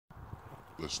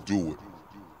Let's do it.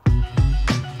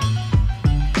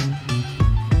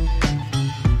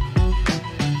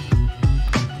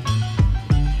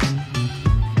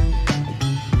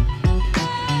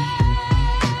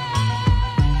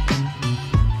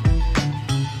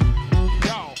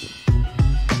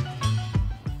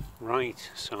 Right,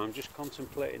 so I'm just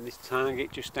contemplating this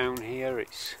target just down here.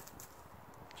 It's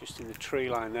just in the tree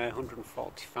line there,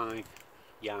 145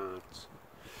 yards.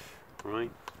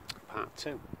 Right, part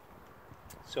 2.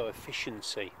 So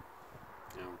efficiency.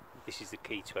 Now, this is the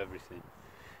key to everything.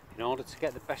 In order to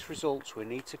get the best results, we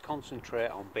need to concentrate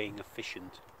on being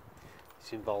efficient.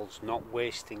 This involves not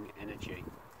wasting energy.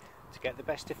 To get the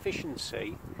best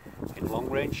efficiency in long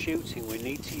range shooting, we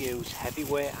need to use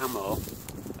heavyweight ammo,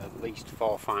 at least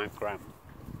 4 or 5 gram,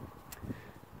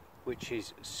 which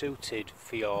is suited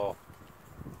for your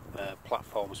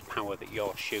platform's power that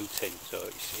you're shooting. So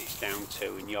it's down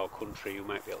to, in your country, you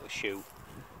might be able to shoot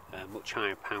much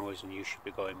higher powers, and you should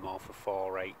be going more for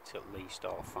 4.8 at least,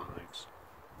 or 5s.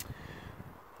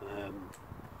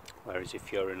 Whereas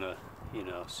if you're in a,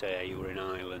 say you were in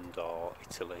Ireland or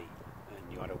Italy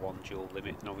and you had a 1 joule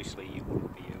limit, then obviously you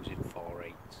wouldn't be using 4.8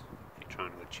 if you're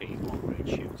trying to achieve long range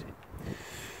shooting.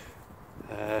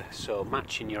 So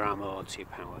matching your ammo to your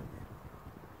power.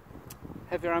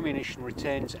 Heavier ammunition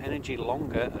retains energy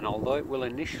longer, and although it will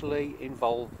initially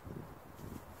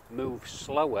move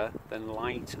slower than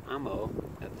light ammo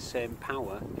at the same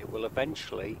power, it will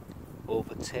eventually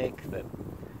overtake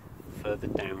them further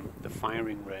down the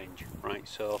firing range. Right,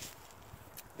 so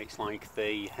it's like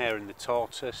the hare and the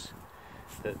tortoise,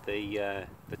 that the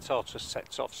tortoise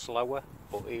sets off slower,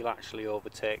 but he'll actually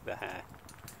overtake the hare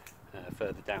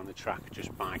further down the track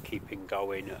just by keeping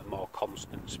going at a more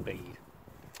constant speed.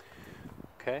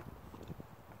 Okay.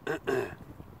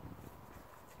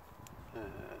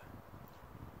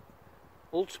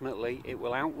 Ultimately, it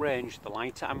will outrange the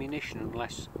lighter ammunition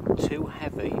unless too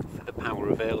heavy for the power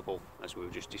available, as we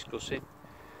were just discussing.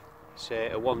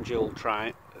 Say a 1 joule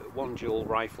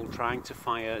rifle trying to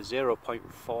fire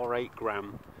 0.48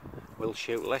 gram will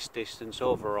shoot less distance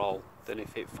overall than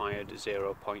if it fired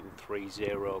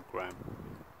 0.30 gram.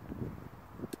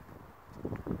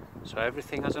 So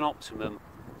everything has an optimum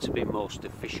to be most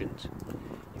efficient.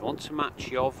 You want to match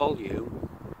your volume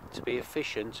to be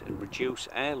efficient and reduce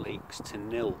air leaks to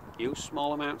nil. Use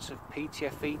small amounts of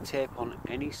PTFE tape on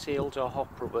any sealed or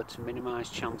hop rubber to minimise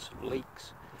chance of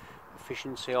leaks.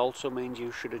 Efficiency also means you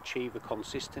should achieve a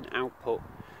consistent output,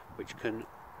 which can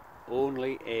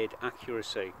only aid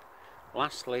accuracy.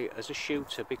 Lastly, as a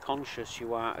shooter, be conscious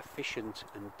you are efficient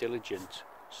and diligent.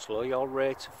 Slow your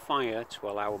rate of fire to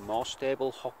allow a more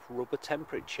stable hop rubber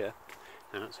temperature,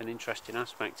 and that's an interesting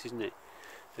aspect, isn't it?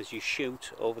 As you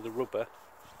shoot over the rubber,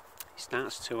 it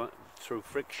starts to, through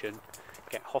friction,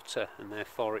 get hotter, and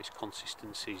therefore its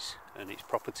consistencies and its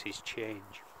properties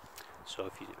change. So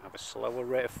if you have a slower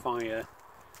rate of fire,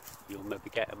 you'll maybe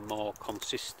get a more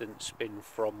consistent spin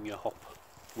from your hop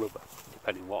rubber,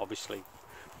 depending obviously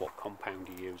what compound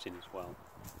you're using as well.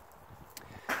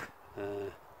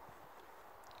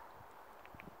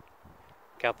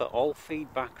 Gather all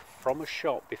feedback from a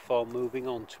shot before moving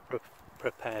on to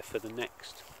prepare for the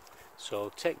next.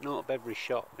 So take note of every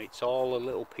shot. It's all a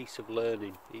little piece of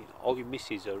learning. All your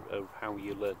misses are how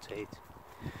you learn to hit.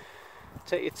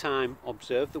 Take your time,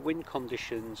 observe the wind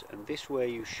conditions, and this way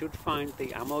you should find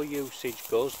the ammo usage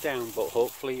goes down, but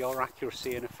hopefully your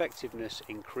accuracy and effectiveness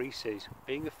increases.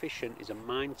 Being efficient is a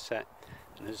mindset,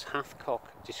 and as Hathcock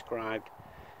described,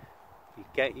 you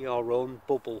get your own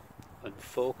bubble and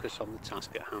focus on the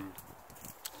task at hand.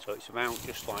 So it's about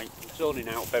just like zoning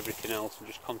out of everything else and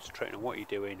just concentrating on what you're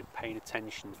doing and paying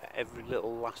attention to every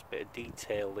little last bit of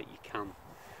detail that you can.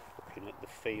 Looking at the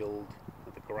field,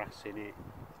 at the grass in it,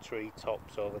 the tree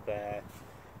tops over there,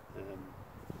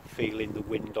 feeling the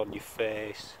wind on your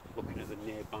face, looking at the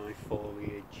nearby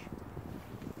foliage,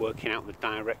 working out the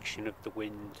direction of the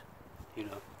wind, it's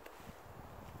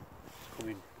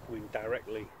coming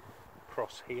directly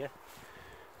across here.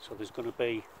 So there's going to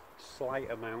be a slight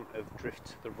amount of drift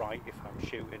to the right if I'm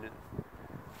shooting at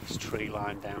this tree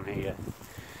line down here,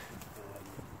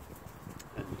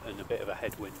 and a bit of a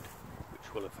headwind,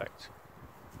 which will affect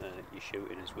your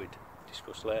shooting, as we'd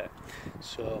discuss later.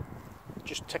 So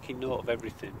just taking note of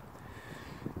everything.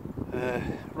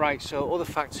 Right, so other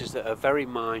factors that are very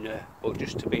minor, but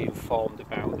just to be informed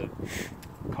about them.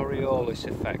 Coriolis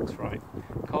effect, right,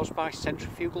 caused by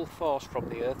centrifugal force from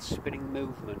the Earth's spinning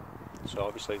movement. So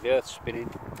obviously the Earth's spinning,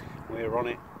 we're on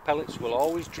it. Pellets will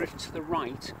always drift to the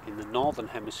right in the northern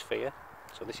hemisphere.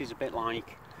 So this is a bit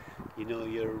like,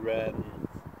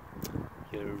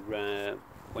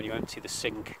 when you empty the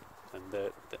sink and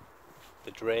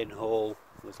the drain hole.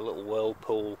 There's a little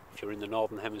whirlpool. If you're in the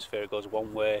northern hemisphere, it goes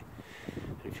one way,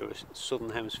 and if you're in the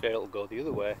southern hemisphere, it'll go the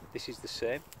other way. This is the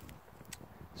same.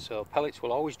 So pellets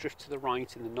will always drift to the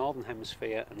right in the northern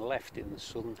hemisphere and left in the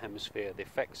southern hemisphere. The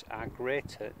effects are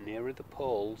greater nearer the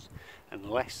poles and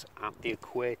less at the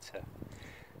equator.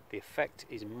 The effect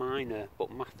is minor,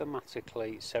 but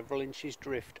mathematically several inches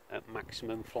drift at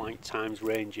maximum flight times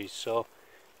ranges. So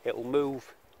it'll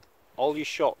move all your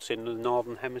shots in the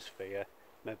northern hemisphere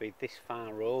maybe this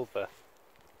far over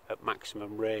at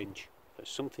maximum range. There's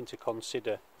something to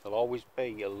consider. There'll always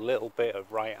be a little bit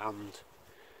of right hand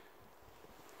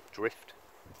drift,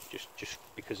 just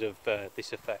because of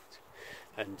this effect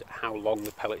and how long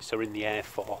the pellets are in the air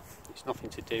for. It's nothing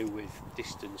to do with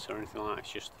distance or anything like that,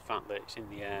 it's just the fact that it's in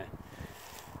the air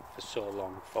for so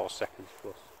long, 4 seconds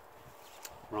plus.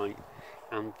 Right,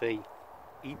 and the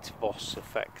Eötvös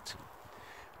effect.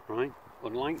 Right,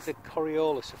 unlike the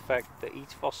Coriolis effect, the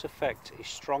Eötvös effect is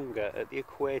stronger at the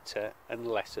equator and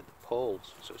less at the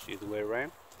poles, so it's the other way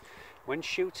around. When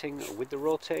shooting with the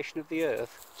rotation of the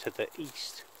Earth to the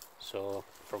east, so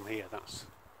from here that's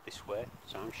this way,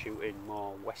 so I'm shooting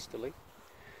more westerly.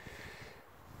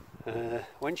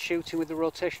 When shooting with the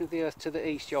rotation of the Earth to the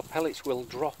east, your pellets will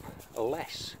drop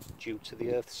less due to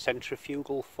the Earth's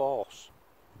centrifugal force.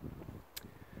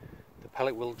 The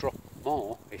pellet will drop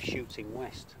more if shooting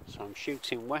west. So I'm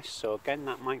shooting west, so again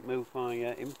that might move my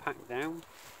impact down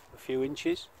a few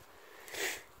inches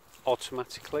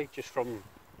automatically just from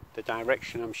the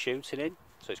direction I'm shooting in.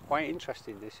 So it's quite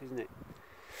interesting, this, isn't it?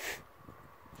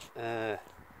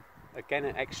 Again,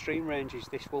 at extreme ranges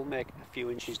this will make a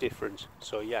few inches difference,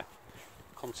 so yeah,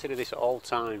 consider this at all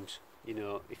times. You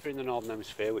know, if you're in the northern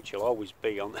hemisphere, which you'll always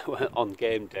be on on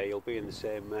game day, you'll be in the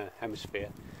same hemisphere.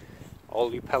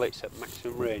 All your pellets at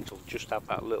maximum range will just have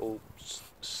that little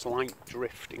slight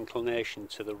drift inclination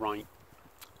to the right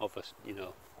of a,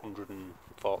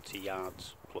 140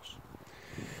 yards plus.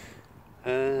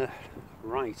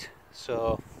 Right,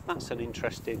 so that's an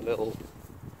interesting little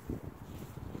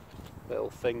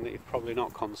thing that you've probably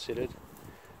not considered.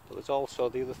 But there's also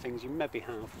the other things you maybe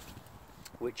have,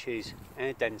 which is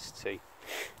air density.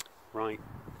 Right,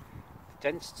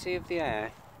 the density of the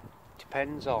air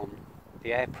depends on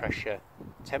the air pressure,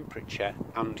 temperature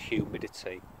and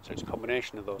humidity. So it's a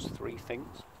combination of those three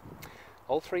things.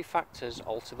 All three factors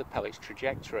alter the pellet's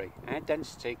trajectory. Air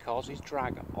density causes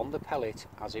drag on the pellet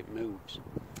as it moves.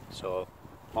 So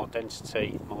more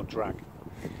density, more drag.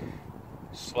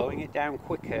 Slowing it down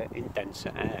quicker in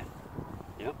denser air.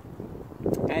 Yep.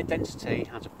 Air density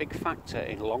has a big factor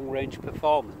in long-range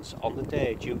performance on the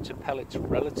day due to pellets'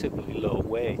 relatively low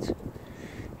weight.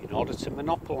 In order to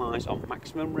monopolise on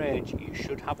maximum range, you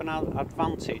should have an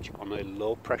advantage on a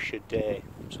low-pressure day.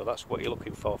 So that's what you're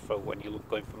looking for when you're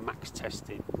going for max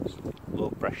testing, low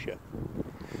pressure.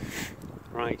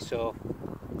 Right, so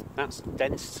that's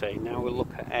density. Now we'll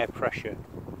look at air pressure.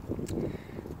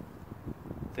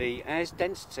 The air's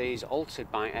density is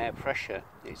altered by air pressure.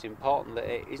 It's important that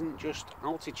it isn't just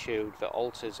altitude that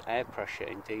alters air pressure.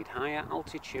 Indeed, higher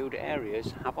altitude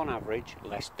areas have on average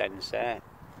less dense air.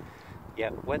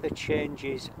 Yet weather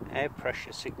changes air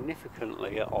pressure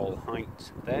significantly at all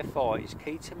heights. Therefore, it's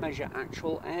key to measure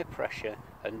actual air pressure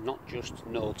and not just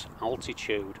note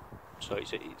altitude. So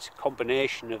it's a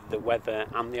combination of the weather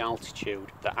and the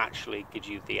altitude that actually gives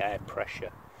you the air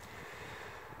pressure.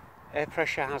 Air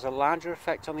pressure has a larger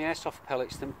effect on the airsoft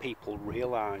pellets than people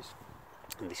realise.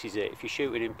 And this is it. If you're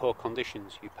shooting in poor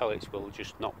conditions, your pellets will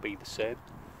just not be the same.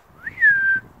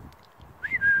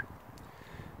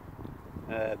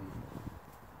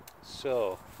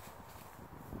 So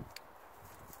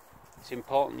it's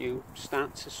important you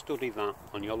start to study that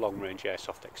on your long range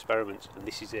airsoft experiments, and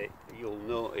this is it. You'll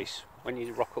notice when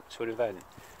you rock up to an event,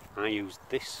 I use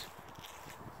this.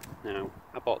 Now,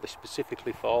 I bought this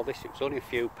specifically for this. It was only a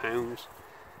few pounds.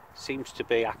 Seems to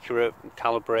be accurate and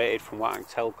calibrated from what I can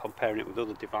tell comparing it with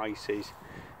other devices.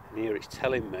 And here it's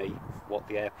telling me what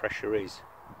the air pressure is.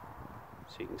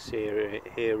 So you can see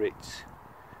here it's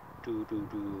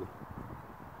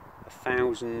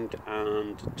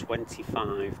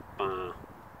 1025 bar.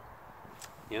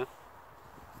 Yeah.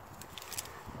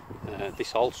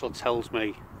 This also tells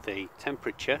me the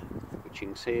temperature, which you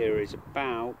can see here is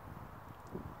about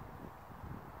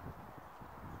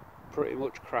pretty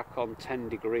much crack on 10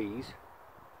 degrees.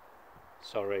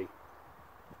 Sorry.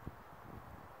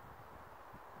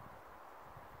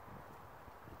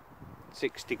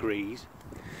 Six degrees.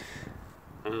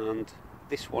 And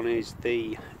this one is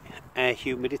the air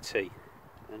humidity,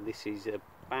 and this is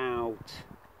about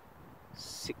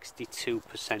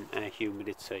 62% air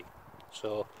humidity.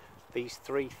 So these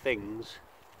three things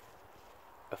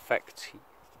affect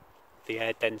the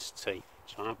air density.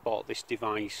 So I bought this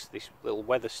device, this little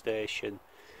weather station.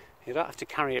 You don't have to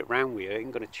carry it around with you, it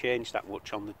ain't going to change that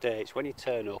much on the day. It's when you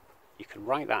turn up, you can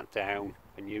write that down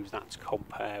and use that to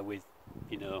compare with,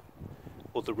 you know,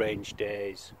 other range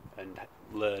days and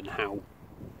learn how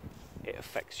it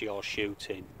affects your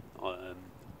shooting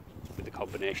with the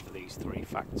combination of these three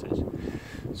factors.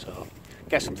 So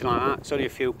get something like that. It's only a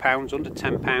few pounds, under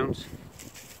 £10.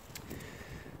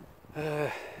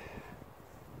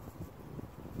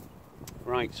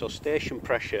 Right, so station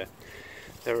pressure.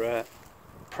 There are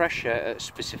pressure at a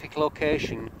specific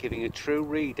location giving a true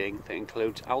reading that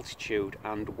includes altitude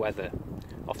and weather,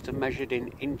 often measured in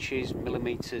inches,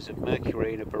 millimetres of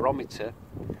mercury in a barometer.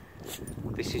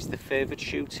 This is the favoured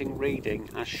shooting reading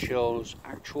as shows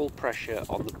actual pressure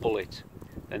on the bullet.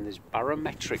 Then there's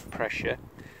barometric pressure,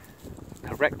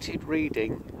 corrected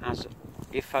reading as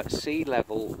if at sea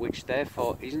level, which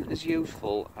therefore isn't as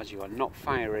useful as you are not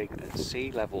firing at sea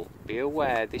level. Be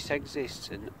aware this exists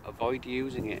and avoid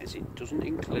using it as it doesn't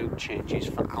include changes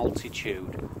for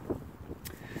altitude.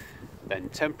 Then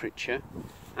temperature.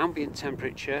 Ambient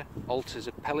temperature alters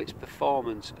a pellet's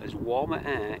performance as warmer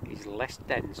air is less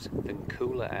dense than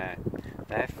cooler air.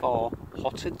 Therefore,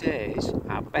 hotter days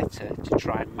are better to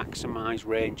try and maximise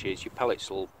ranges. Your pellets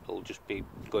will just be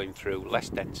going through less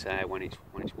dense air when it's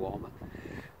warmer.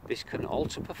 This can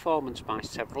alter performance by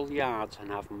several yards and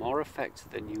have more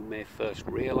effect than you may first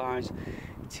realise.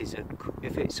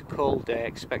 If it's a cold day,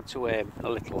 expect to aim a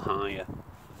little higher.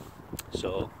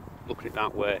 So, look at it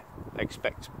that way.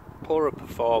 Expect poorer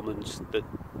performance, that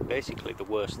basically the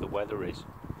worse the weather is.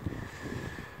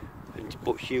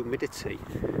 But humidity,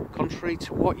 contrary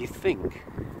to what you think,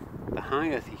 the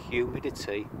higher the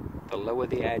humidity, the lower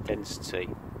the air density.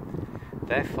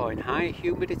 Therefore, in higher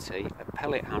humidity, a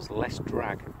pellet has less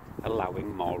drag,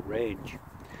 allowing more range.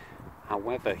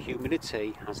 However,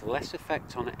 humidity has less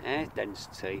effect on air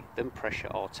density than pressure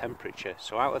or temperature.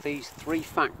 So out of these three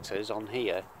factors on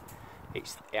here,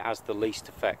 it has the least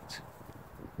effect.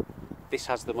 This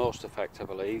has the most effect, I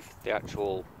believe, the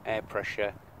actual air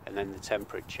pressure and then the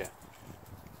temperature.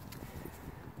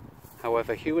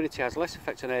 However, humidity has less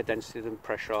effect on air density than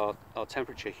pressure or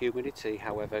temperature. Humidity,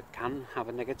 however, can have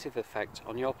a negative effect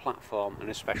on your platform and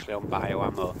especially on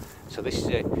bioammo. So this is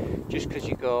it. Just because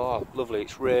you go, oh, lovely,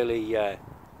 it's really,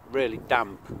 really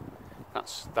damp,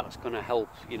 that's going to help.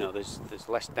 You know, there's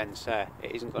less dense air.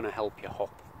 It isn't going to help your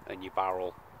hop and your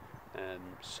barrel.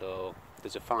 So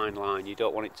there's a fine line. You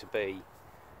don't want it to be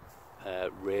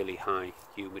really high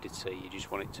humidity. You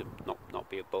just want it to not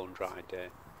be a bone dry day.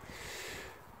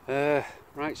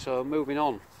 Right, so moving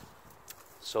on.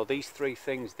 So these three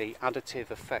things, the additive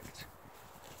effect,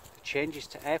 the changes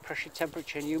to air pressure,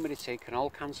 temperature and humidity can all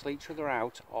cancel each other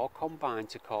out or combine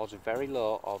to cause a very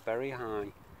low or very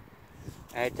high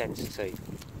air density.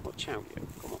 Watch out, you.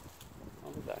 Come on.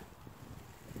 Over there.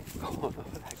 Go on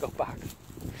over there. Go back.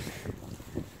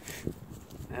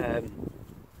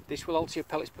 This will alter your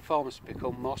pellet's performance to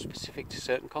become more specific to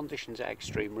certain conditions at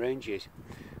extreme ranges.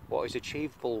 What is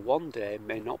achievable one day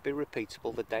may not be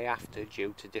repeatable the day after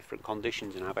due to different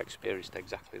conditions, and I've experienced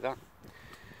exactly that.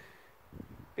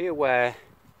 Be aware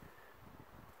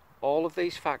all of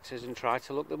these factors and try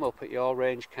to look them up at your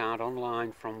range card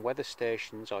online from weather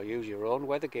stations, or use your own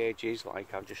weather gauges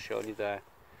like I've just shown you there.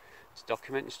 To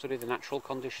document and study the natural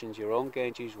conditions, your own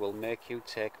gauges will make you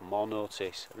take more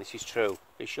notice, and this is true.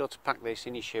 Be sure to pack this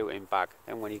in your shooting bag,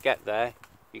 and when you get there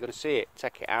you're going to see it,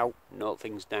 take it out, note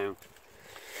things down.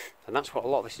 And that's what a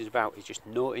lot of this is about, is just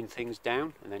noting things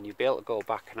down, and then you'll be able to go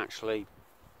back and actually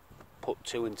put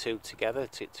two and two together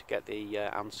to get the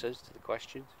answers to the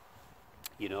questions.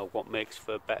 You know, what makes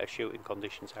for better shooting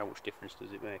conditions, how much difference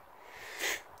does it make?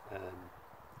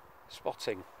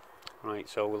 Spotting. Right,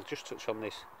 so we'll just touch on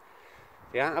this.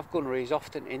 The art of gunnery is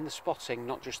often in the spotting,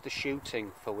 not just the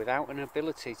shooting, for without an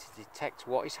ability to detect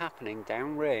what is happening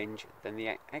downrange, then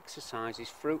the exercise is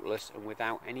fruitless and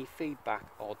without any feedback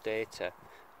or data.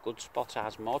 Good spotter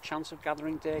has more chance of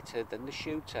gathering data than the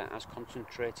shooter, as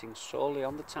concentrating solely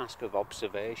on the task of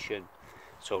observation.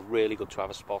 So really good to have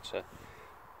a spotter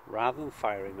rather than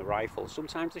firing the rifle.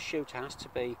 Sometimes the shooter has to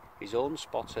be his own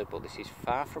spotter, but this is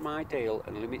far from ideal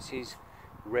and limits his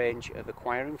range of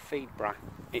acquiring feedback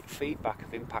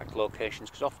of impact locations,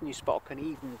 because often your spotter can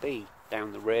even be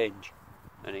down the range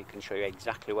and it can show you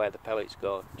exactly where the pellets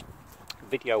go.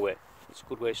 Video it, it's a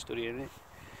good way of studying it.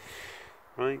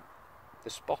 Right,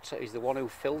 the spotter is the one who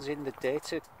fills in the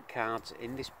data cards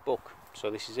in this book.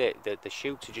 So this is it, the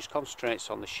shooter just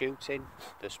concentrates on the shooting.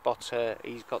 The spotter,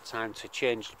 he's got time to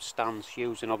change stance,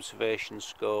 use an observation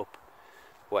scope,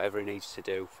 whatever he needs to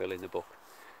do, fill in the book.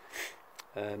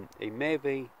 He may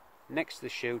be next to the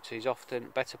shooter, he's often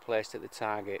better placed at the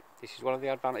target. This is one of the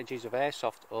advantages of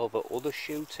airsoft over other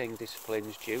shooting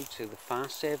disciplines due to the far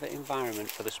safer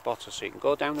environment for the spotter, so you can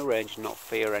go down the range and not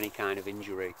fear any kind of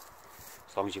injury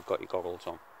as long as you've got your goggles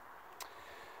on.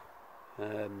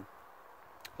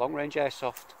 Long range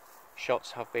airsoft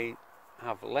shots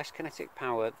have less kinetic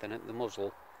power than at the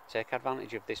muzzle. Take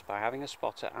advantage of this by having a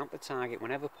spotter at the target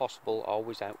whenever possible,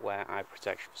 always wear eye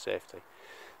protection for safety.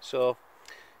 So,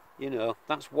 you know,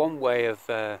 that's one way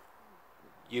of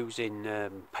using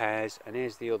pairs, and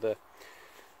here's the other.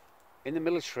 In the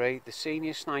military, the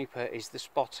senior sniper is the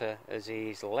spotter, as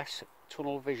he is less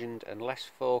tunnel visioned and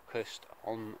less focused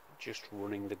on just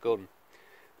running the gun.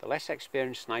 The less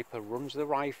experienced sniper runs the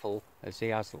rifle, as he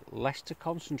has less to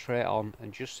concentrate on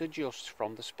and just adjusts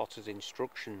from the spotter's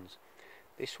instructions.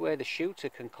 This way the shooter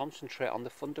can concentrate on the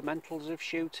fundamentals of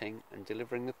shooting and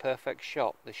delivering the perfect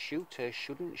shot. The shooter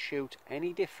shouldn't shoot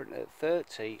any different at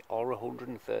 30 or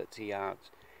 130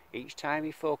 yards. Each time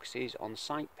he focuses on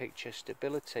sight picture,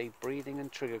 stability, breathing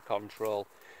and trigger control.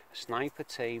 A sniper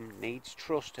team needs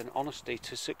trust and honesty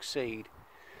to succeed.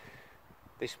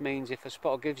 This means if a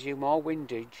spotter gives you more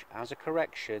windage as a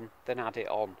correction, then add it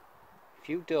on. If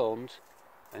you don't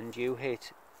and you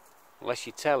hit, unless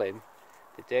you tell him,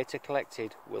 the data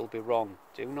collected will be wrong.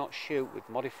 Do not shoot with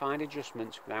modified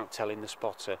adjustments without telling the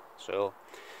spotter. So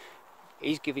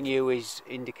he's giving you his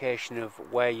indication of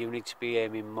where you need to be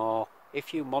aiming more.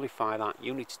 If you modify that,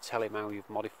 you need to tell him how you've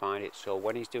modified it, so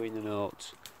when he's doing the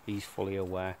notes, he's fully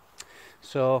aware.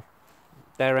 So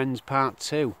there ends part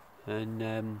 2,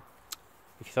 and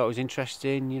if you thought it was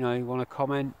interesting, you know, you want to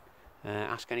comment,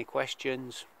 ask any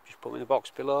questions, just put them in the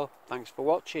box below. Thanks for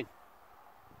watching.